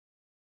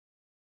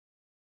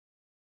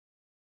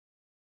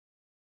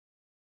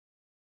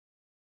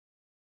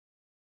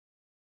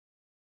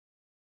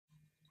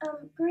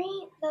The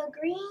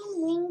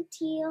green-winged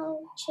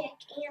teal chick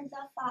and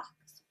the fox.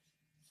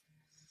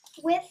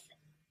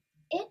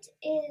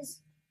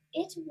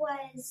 It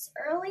was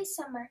early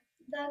summer.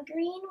 The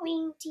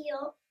green-winged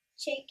teal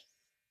chick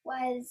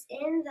was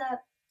in the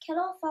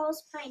Kettle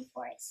Falls pine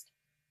forest.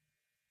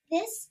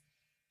 This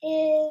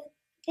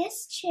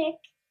chick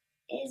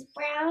is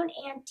brown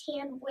and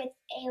tan with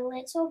a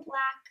little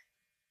black,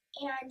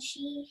 and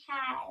she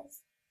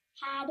has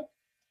had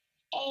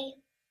a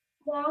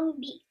long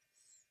beak.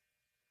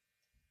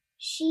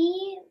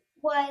 She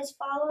was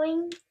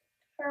following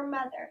her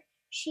mother.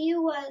 She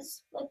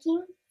was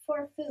looking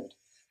for food.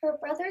 Her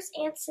brothers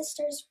and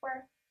sisters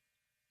were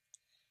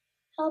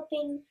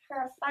helping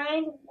her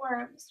find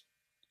worms.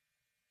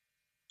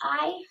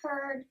 I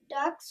heard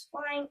ducks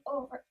flying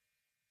over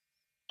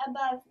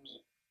above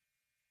me.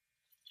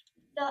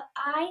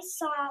 I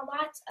saw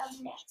lots of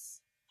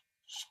nests.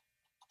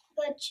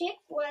 The chick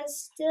was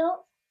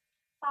still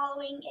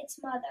following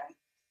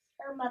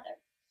her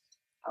mother,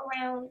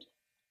 around.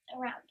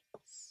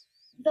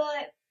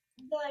 The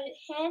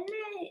hen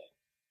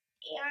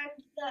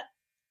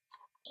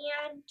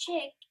and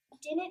chick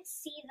didn't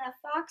see the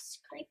fox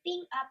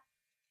creeping up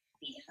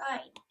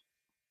behind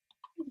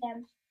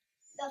them.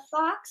 The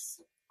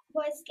fox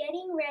was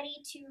getting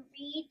ready to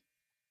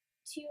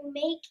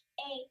make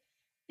a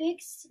big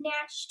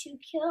snatch to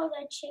kill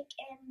the chick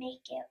and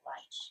make it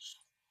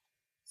lunch.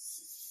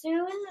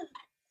 Soon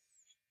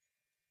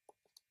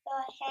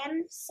the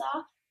hen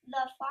saw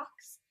the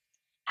fox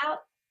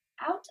out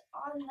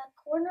on the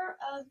corner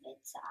of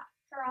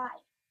her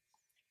eye.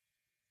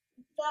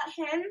 The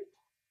hen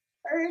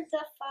heard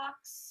the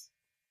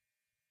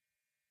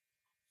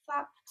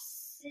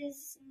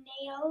fox's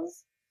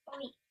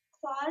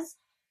claws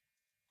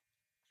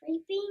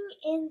cracking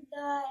in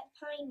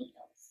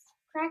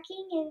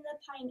the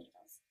pine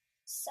needles.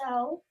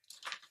 So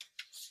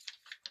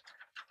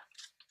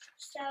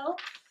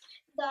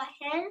the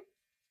hen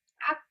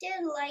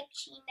acted like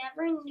she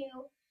never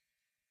knew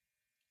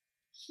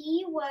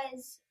he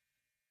was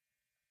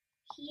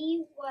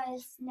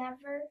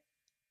never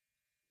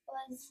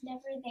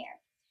there.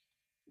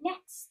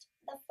 Next,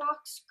 the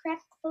fox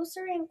crept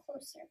closer and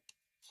closer.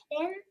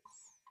 Then,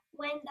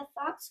 when the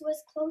fox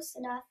was close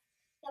enough,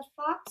 the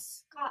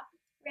fox got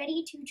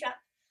ready to jump.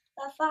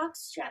 The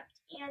fox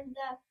jumped, and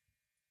the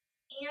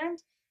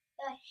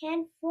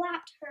hen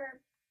flapped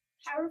her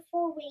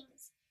powerful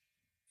wings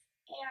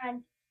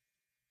and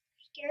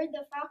scared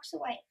the fox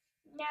away.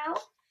 Now,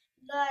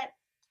 the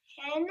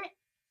hen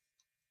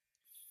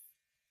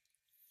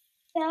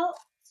felt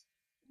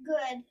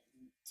good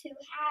to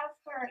have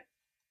her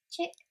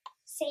chick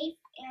safe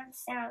and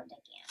sound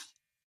again.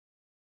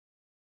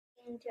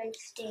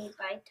 Interstate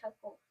by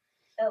Tuckle.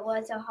 It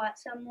was a hot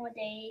summer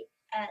day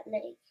at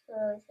Lake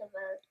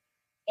Roosevelt.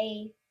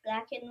 A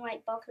black and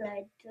white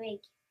buffalo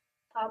drake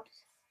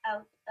pops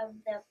out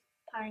of the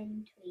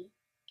pine tree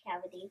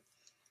cavity.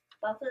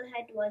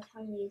 Bufflehead was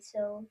hungry,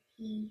 so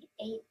he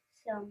ate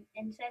some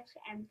insects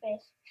and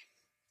fish.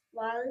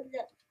 While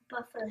the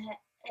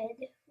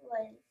bufflehead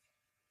was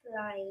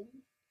flying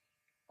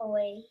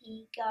away,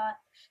 he got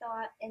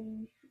shot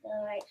in the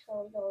right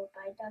shoulder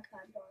by duck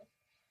hunters.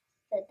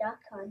 The duck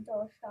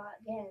hunter shot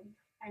again,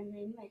 and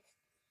they missed.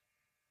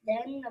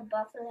 Then the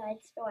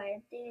bufflehead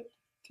started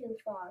to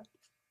fall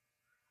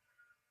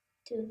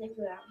to the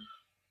ground.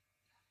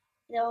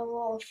 There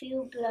were a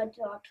few blood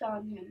drops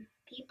on him.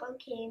 People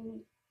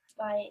came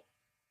by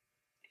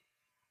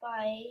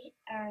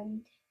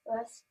and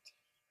rushed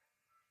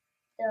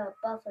the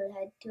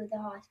bufflehead to the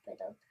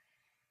hospital.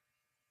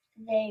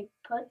 They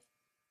put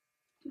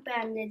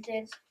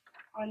bandages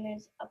on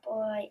his upper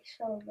right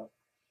shoulder.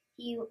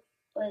 He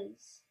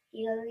was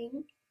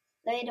healing.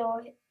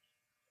 Later,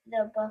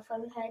 the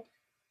bufflehead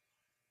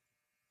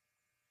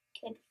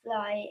could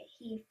fly.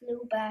 He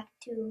flew back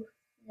to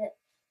the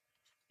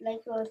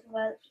Lake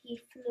Roosevelt. He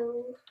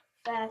flew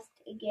fast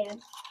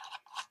again,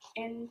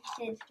 and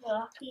his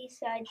rocky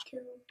side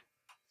too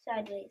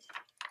sideways.